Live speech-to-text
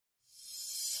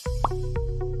In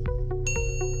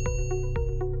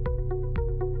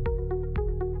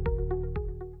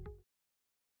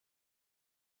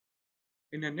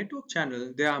a network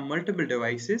channel, there are multiple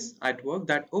devices at work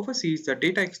that oversees the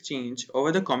data exchange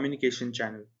over the communication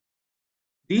channel.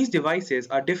 These devices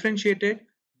are differentiated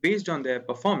based on their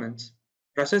performance,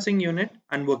 processing unit,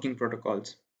 and working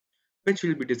protocols, which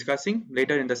we'll be discussing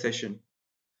later in the session.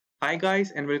 Hi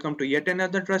guys, and welcome to yet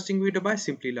another interesting video by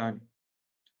Simplilearn.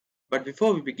 But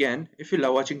before we begin, if you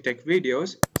love watching tech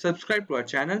videos, subscribe to our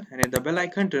channel and hit the bell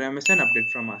icon to never miss an update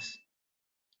from us.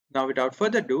 Now without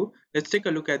further ado, let's take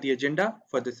a look at the agenda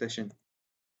for this session.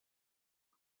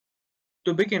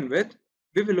 To begin with,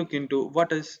 we will look into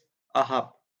what is a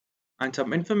hub and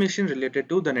some information related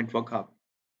to the network hub.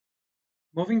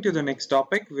 Moving to the next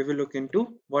topic, we will look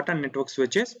into what are network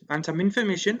switches and some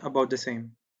information about the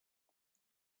same.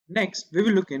 Next, we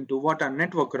will look into what are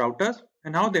network routers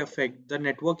and how they affect the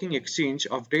networking exchange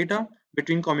of data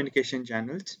between communication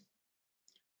channels.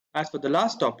 As for the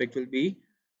last topic will be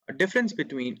a difference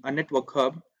between a network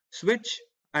hub, switch,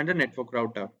 and a network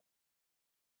router.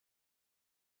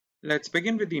 Let's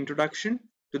begin with the introduction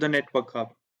to the network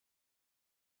hub.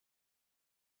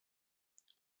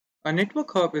 A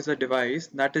network hub is a device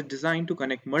that is designed to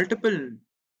connect multiple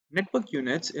network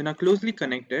units in a closely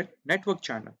connected network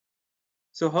channel.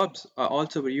 So hubs are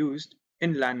also used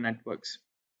in LAN networks.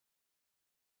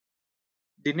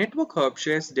 The network hub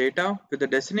shares data with the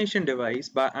destination device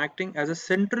by acting as a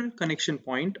central connection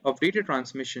point of data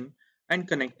transmission and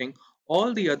connecting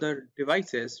all the other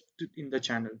devices in the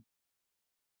channel.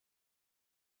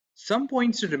 Some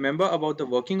points to remember about the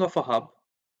working of a hub.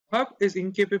 Hub is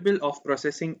incapable of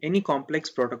processing any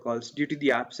complex protocols due to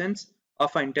the absence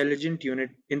of an intelligent unit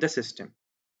in the system.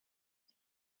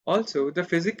 Also, the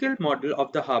physical model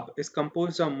of the hub is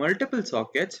composed of multiple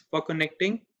sockets for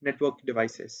connecting network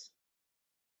devices.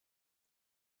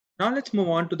 Now let's move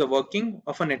on to the working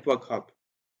of a network hub.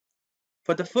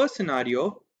 For the first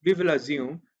scenario, we will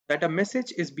assume that a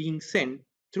message is being sent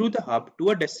through the hub to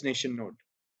a destination node.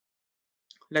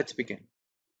 Let's begin.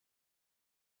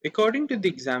 According to the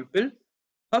example,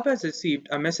 hub has received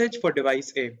a message for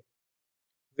device A,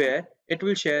 where it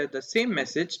will share the same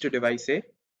message to device A,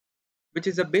 which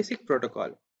is a basic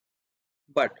protocol.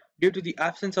 But due to the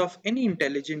absence of any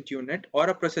intelligent unit or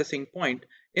a processing point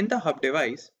in the hub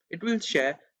device, it will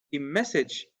share the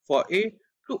message for A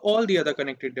to all the other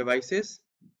connected devices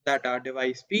that are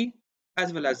device B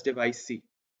as well as device C.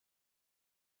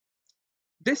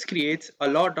 This creates a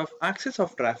lot of access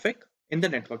of traffic in the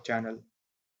network channel.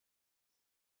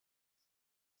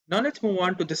 Now let's move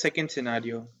on to the second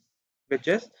scenario, which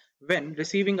is when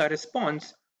receiving a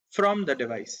response from the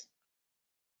device.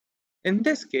 In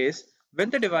this case, when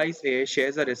the device A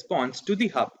shares a response to the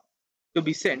hub to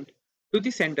be sent to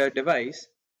the sender device,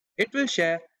 it will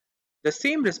share the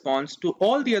same response to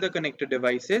all the other connected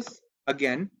devices,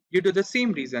 again due to the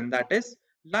same reason, that is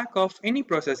lack of any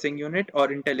processing unit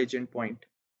or intelligent point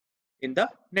in the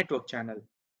network channel.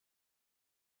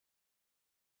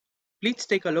 Please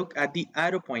take a look at the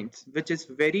arrow points, which is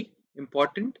very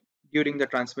important during the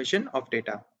transmission of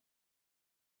data.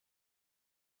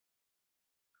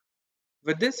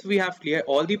 With this, we have cleared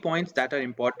all the points that are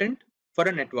important for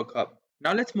a network hub.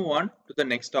 Now let's move on to the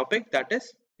next topic, that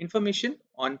is information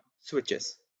on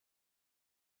switches.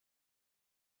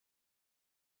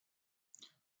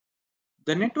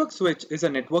 The network switch is a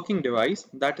networking device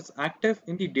that is active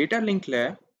in the data link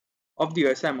layer of the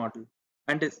USI model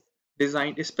and is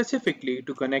designed specifically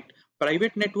to connect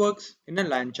private networks in a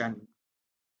LAN channel.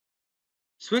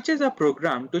 Switches are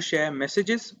programmed to share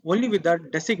messages only with a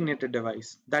designated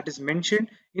device that is mentioned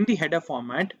in the header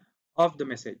format of the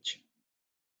message,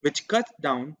 which cuts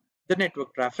down the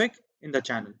network traffic in the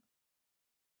channel.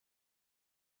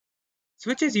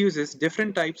 Switches uses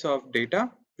different types of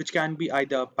data, which can be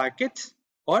either packets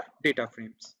or data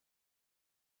frames.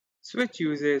 Switch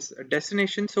uses a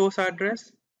destination source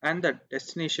address and the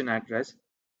destination address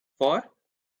for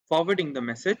forwarding the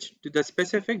message to the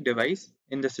specific device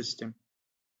in the system.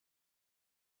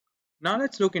 Now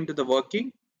let's look into the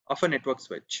working of a network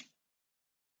switch.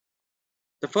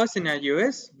 The first scenario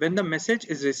is when the message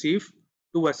is received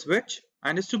to a switch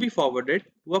and is to be forwarded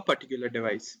to a particular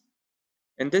device.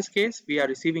 In this case, we are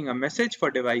receiving a message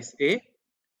for device A,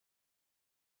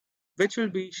 which will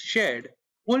be shared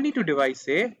only to device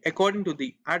A according to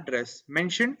the address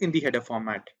mentioned in the header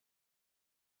format.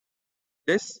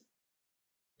 This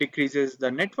decreases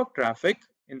the network traffic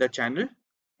in the channel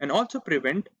and also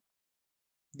prevent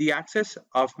the access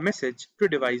of message to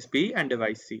device B and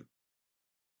device C.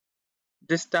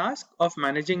 This task of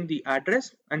managing the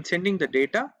address and sending the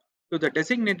data to the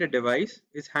designated device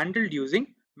is handled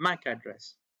using MAC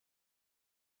address,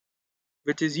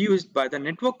 which is used by the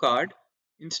network card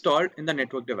installed in the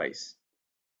network device.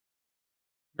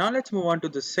 Now let's move on to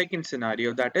the second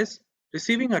scenario, that is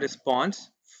receiving a response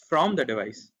from the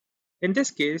device. In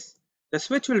this case, the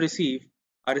switch will receive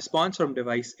a response from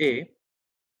device A,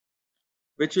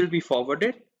 which will be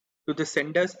forwarded to the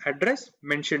sender's address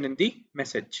mentioned in the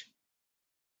message.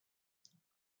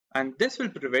 And this will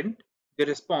prevent the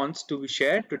response to be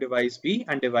shared to device B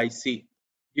and device C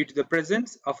due to the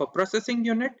presence of a processing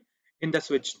unit in the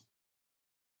switch.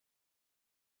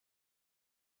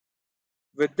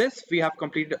 With this, we have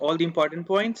completed all the important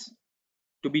points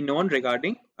to be known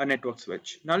regarding a network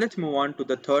switch. Now let's move on to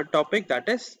the third topic, that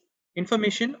is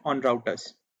information on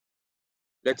routers.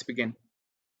 Let's begin.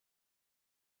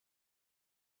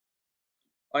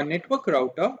 A network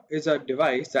router is a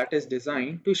device that is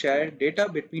designed to share data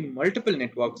between multiple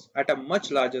networks at a much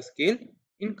larger scale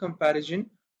in comparison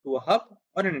to a hub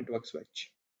or a network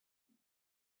switch.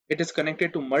 It is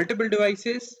connected to multiple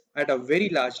devices at a very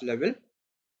large level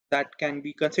that can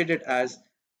be considered as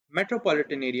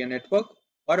metropolitan area network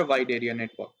or a wide area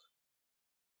network.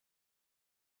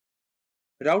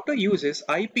 Router uses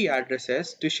IP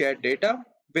addresses to share data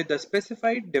with the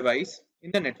specified device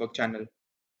in the network channel.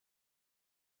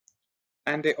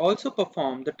 And they also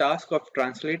perform the task of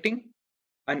translating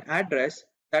an address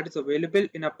that is available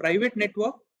in a private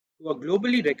network to a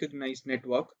globally recognized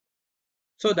network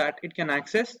so that it can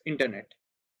access internet,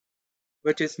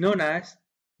 which is known as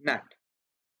NAT,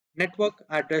 Network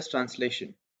Address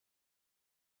Translation.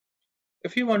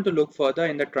 If you want to look further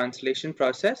in the translation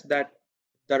process that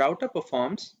the router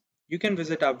performs, you can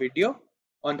visit our video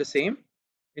on the same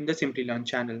in the Simplilearn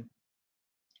channel.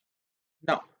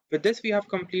 Now, with this, we have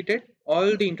completed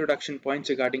all the introduction points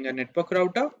regarding a network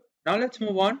router. Now let's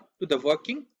move on to the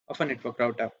working of a network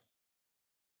router.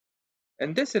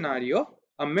 In this scenario,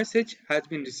 a message has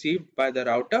been received by the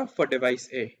router for device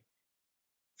A,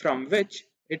 from which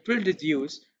it will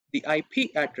deduce the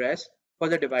IP address for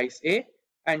the device A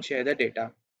and share the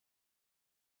data.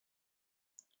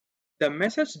 The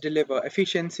message deliver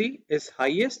efficiency is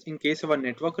highest in case of a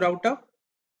network router,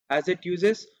 as it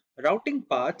uses routing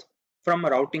path from a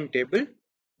routing table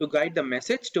to guide the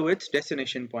message to its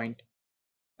destination point,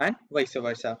 and vice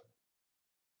versa.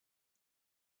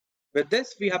 With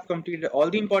this, we have completed all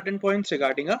the important points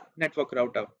regarding a network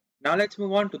router. Now let's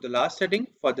move on to the last heading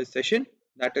for this session,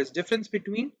 that is difference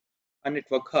between a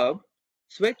network hub,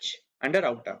 switch, and a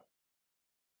router.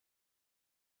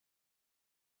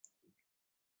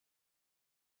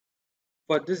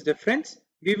 For this difference,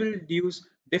 we will use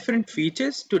different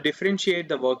features to differentiate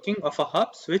the working of a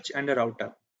hub, switch, and a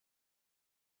router.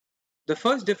 The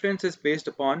first difference is based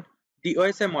upon the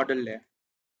OSI model layer.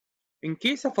 In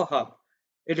case of a hub,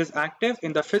 it is active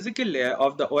in the physical layer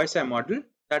of the OSI model,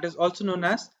 that is also known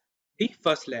as the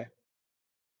first layer.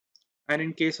 And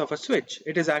in case of a switch,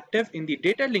 it is active in the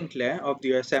data link layer of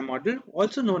the OSI model,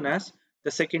 also known as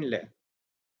the second layer.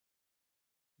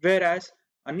 Whereas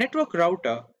a network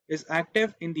router is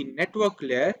active in the network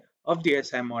layer of the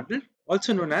OSI model,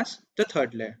 also known as the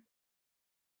third layer.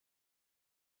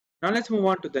 Now let's move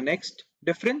on to the next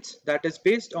difference, that is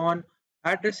based on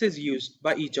addresses used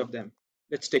by each of them.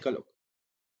 Let's take a look.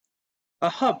 A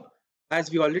hub,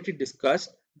 as we already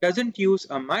discussed, doesn't use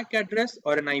a MAC address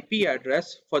or an IP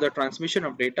address for the transmission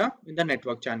of data in the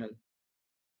network channel.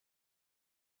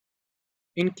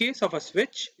 In case of a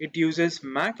switch, it uses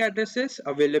MAC addresses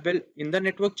available in the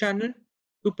network channel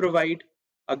to provide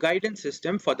a guidance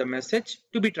system for the message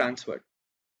to be transferred.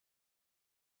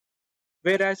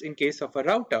 Whereas in case of a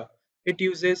router, it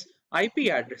uses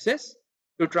IP addresses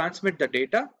to transmit the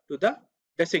data to the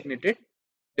designated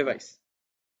device.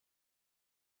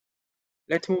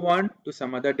 Let's move on to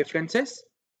some other differences,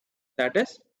 that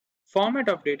is, format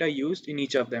of data used in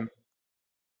each of them.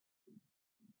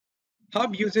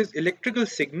 Hub uses electrical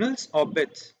signals or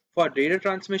bits for data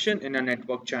transmission in a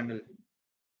network channel,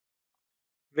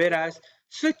 whereas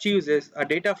switch uses a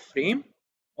data frame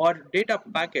or data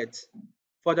packets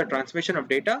for the transmission of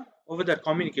data over the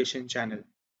communication channel.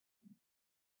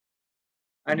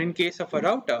 And in case of a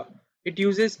router, it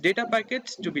uses data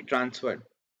packets to be transferred.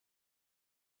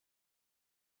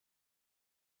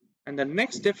 And the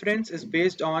next difference is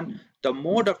based on the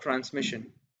mode of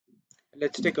transmission.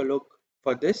 Let's take a look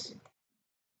for this.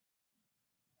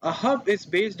 A hub is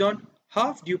based on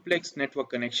half duplex network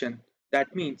connection.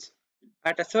 That means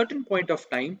at a certain point of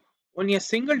time, only a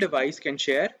single device can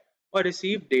share or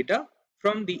receive data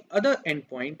from the other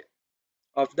endpoint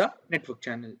of the network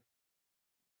channel.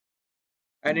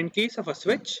 And in case of a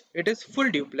switch, it is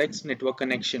full duplex network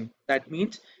connection. That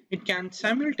means it can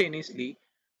simultaneously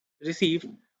receive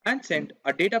and send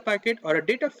a data packet or a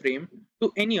data frame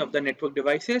to any of the network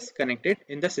devices connected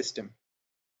in the system.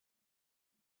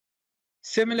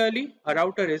 Similarly, a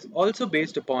router is also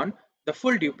based upon the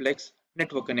full duplex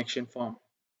network connection form.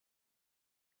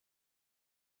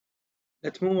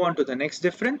 Let's move on to the next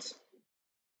difference,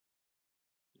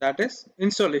 that is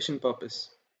installation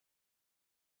purpose.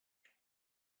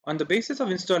 On the basis of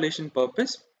installation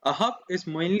purpose, a hub is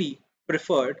mainly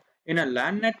preferred in a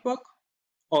LAN network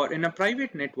or in a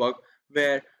private network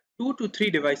where 2 to 3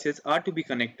 devices are to be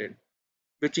connected,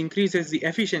 which increases the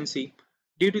efficiency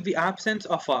due to the absence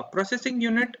of a processing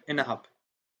unit in a hub.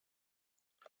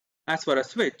 As for a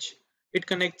switch, it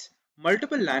connects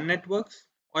multiple LAN networks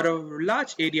or a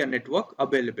large area network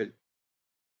available.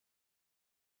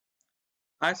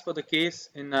 As for the case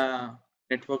in a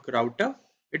network router,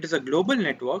 it is a global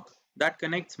network that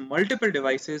connects multiple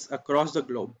devices across the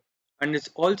globe and is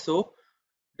also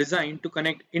designed to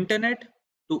connect internet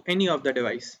to any of the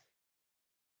device.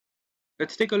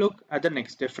 Let's take a look at the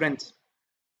next difference.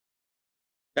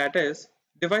 That is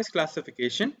device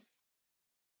classification.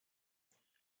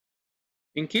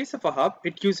 In case of a hub,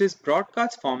 it uses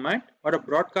broadcast format or a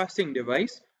broadcasting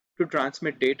device to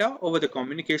transmit data over the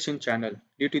communication channel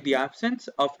due to the absence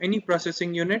of any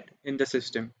processing unit in the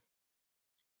system.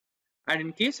 And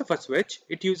in case of a switch,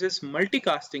 it uses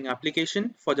multicasting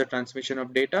application for the transmission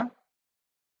of data.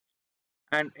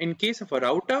 And in case of a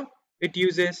router, it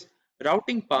uses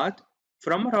routing path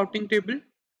from a routing table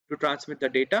to transmit the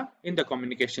data in the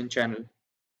communication channel.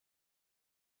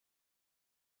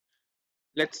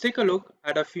 Let's take a look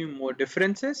at a few more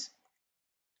differences.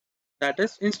 That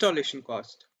is installation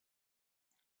cost.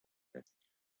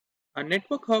 A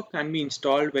network hub can be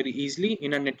installed very easily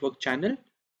in a network channel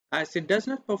as it does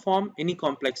not perform any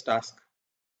complex task.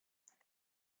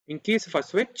 In case of a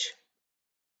switch,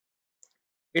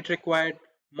 it required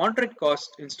moderate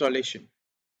cost installation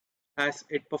as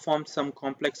it performs some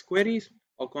complex queries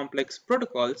or complex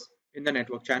protocols in the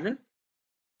network channel.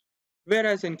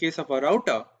 Whereas in case of a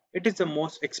router, it is the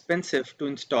most expensive to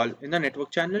install in the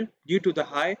network channel due to the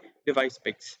high device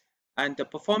specs and the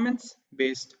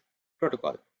performance-based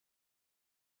protocol.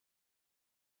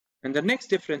 And the next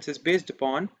difference is based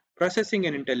upon processing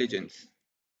and intelligence.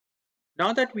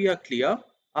 Now that we are clear,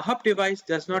 a hub device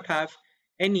does not have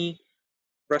any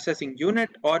processing unit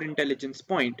or intelligence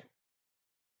point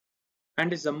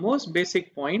and is the most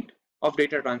basic point of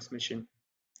data transmission.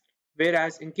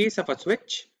 Whereas in case of a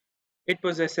switch, it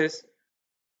possesses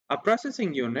a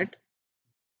processing unit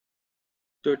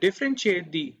to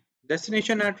differentiate the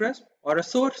destination address or a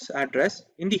source address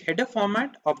in the header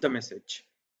format of the message.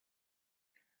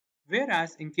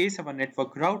 Whereas in case of a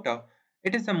network router,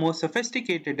 it is the most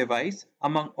sophisticated device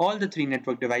among all the 3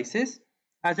 network devices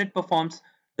as it performs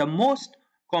the most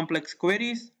complex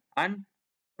queries and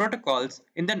protocols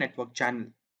in the network channel.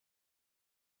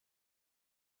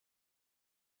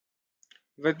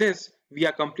 With this, we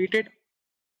are completed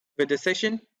with the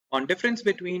session on difference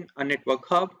between a network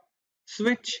hub,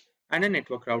 switch, and a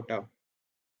network router.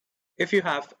 If you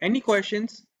have any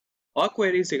questions or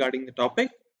queries regarding the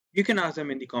topic, you can ask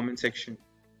them in the comment section.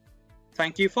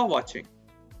 Thank you for watching.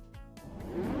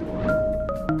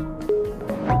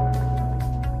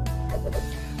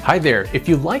 Hi there, if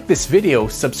you like this video,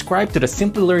 subscribe to the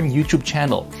Simplilearn YouTube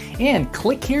channel and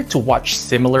click here to watch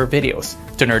similar videos.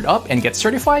 To nerd up and get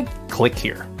certified, click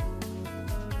here.